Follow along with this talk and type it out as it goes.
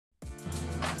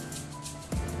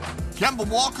Kemba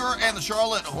Walker and the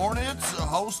Charlotte Hornets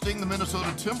hosting the Minnesota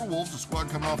Timberwolves. The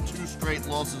squad coming off 2 straight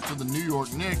losses to the New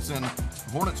York Knicks, and the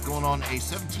Hornets going on a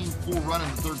 17-4 run in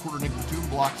the third quarter. Nick Batum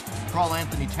blocks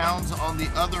Karl-Anthony Towns on the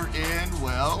other end.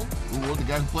 Well, the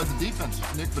guy who played the defense,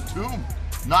 Nick Batum,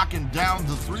 knocking down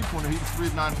the three-pointer. He was 3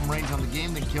 of 9 from range on the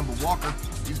game. Then Kemba Walker,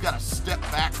 he's got a step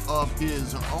back of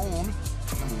his own.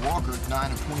 Kemba Walker,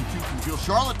 9 of 22 from the field.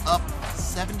 Charlotte up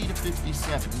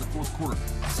 70-57 in the fourth quarter.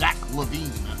 Zach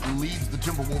LaVine leads the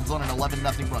Timberwolves on an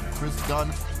 11-0 run. Chris Dunn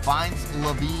finds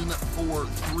LaVine for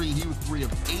 3. He was 3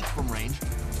 of 8 from range.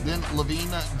 Then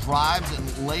LaVine drives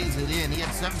and lays it in. He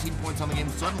had 17 points on the game.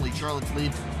 Suddenly, Charlotte's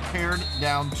lead pared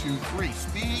down to 3.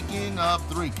 Speaking of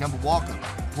 3, Kemba Walker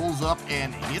pulls up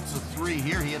and hits a 3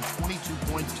 here. He had 22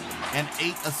 points and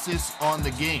 8 assists on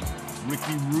the game.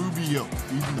 Ricky Rubio,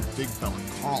 even the big fella,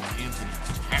 Karl-Anthony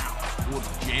Towns for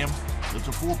the jam. It's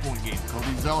a 4-point game.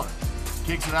 Cody Zeller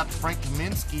kicks it out to Frank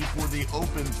Kaminsky for the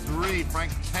open 3.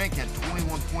 Frank Tank had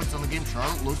 21 points on the game.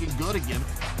 Charlotte looking good again,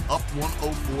 up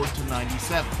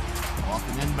 104-97. Off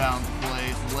an inbound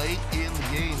play late in the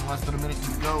game, less than a minute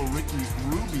to go. Ricky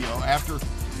Rubio, after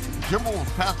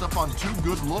Timberwolves passed up on 2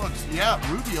 good looks. Yeah,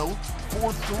 Rubio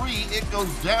for 3. It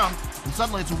goes down, and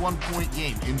suddenly it's a 1-point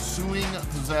game. Ensuing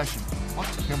possession. Watch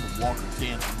Kemba Walker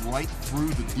dance right through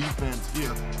the defense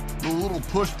here. The little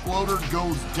push floater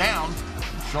goes down.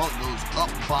 Charlotte goes up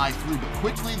by 3, but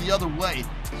quickly the other way.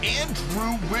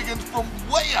 Andrew Wiggins from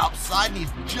way outside, and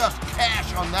he's just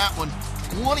cash on that one.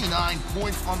 29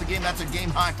 points on the game. That's a game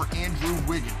high for Andrew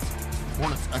Wiggins.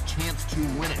 Hornets a chance to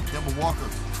win it. Kemba Walker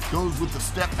goes with the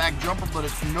step-back jumper, but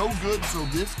it's no good, so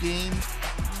this game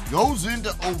goes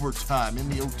into overtime. In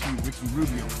the OT, Ricky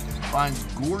Rubio finds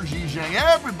Gorgie Zhang.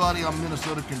 Everybody on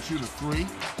Minnesota can shoot a 3.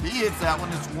 He hits that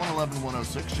one. It's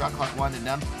 111-106. Shot clock winding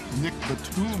down. Nick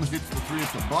Batum hits the 3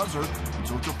 at the buzzer, and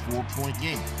so it's a 4-point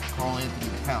game.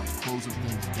 Karl-Anthony Towns closes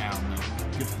things down,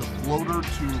 though. Gets the floater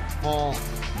to fall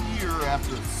here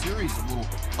after a series of little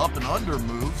up and under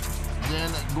moves. Then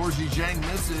Gorgie Zhang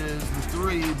misses the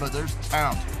 3, but there's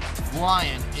Towns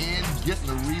flying in, getting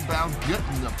the rebound,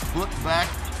 getting the put back.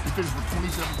 He finished with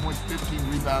 27 points, 15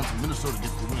 rebounds. Minnesota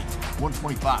gets the win,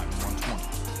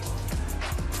 125-120.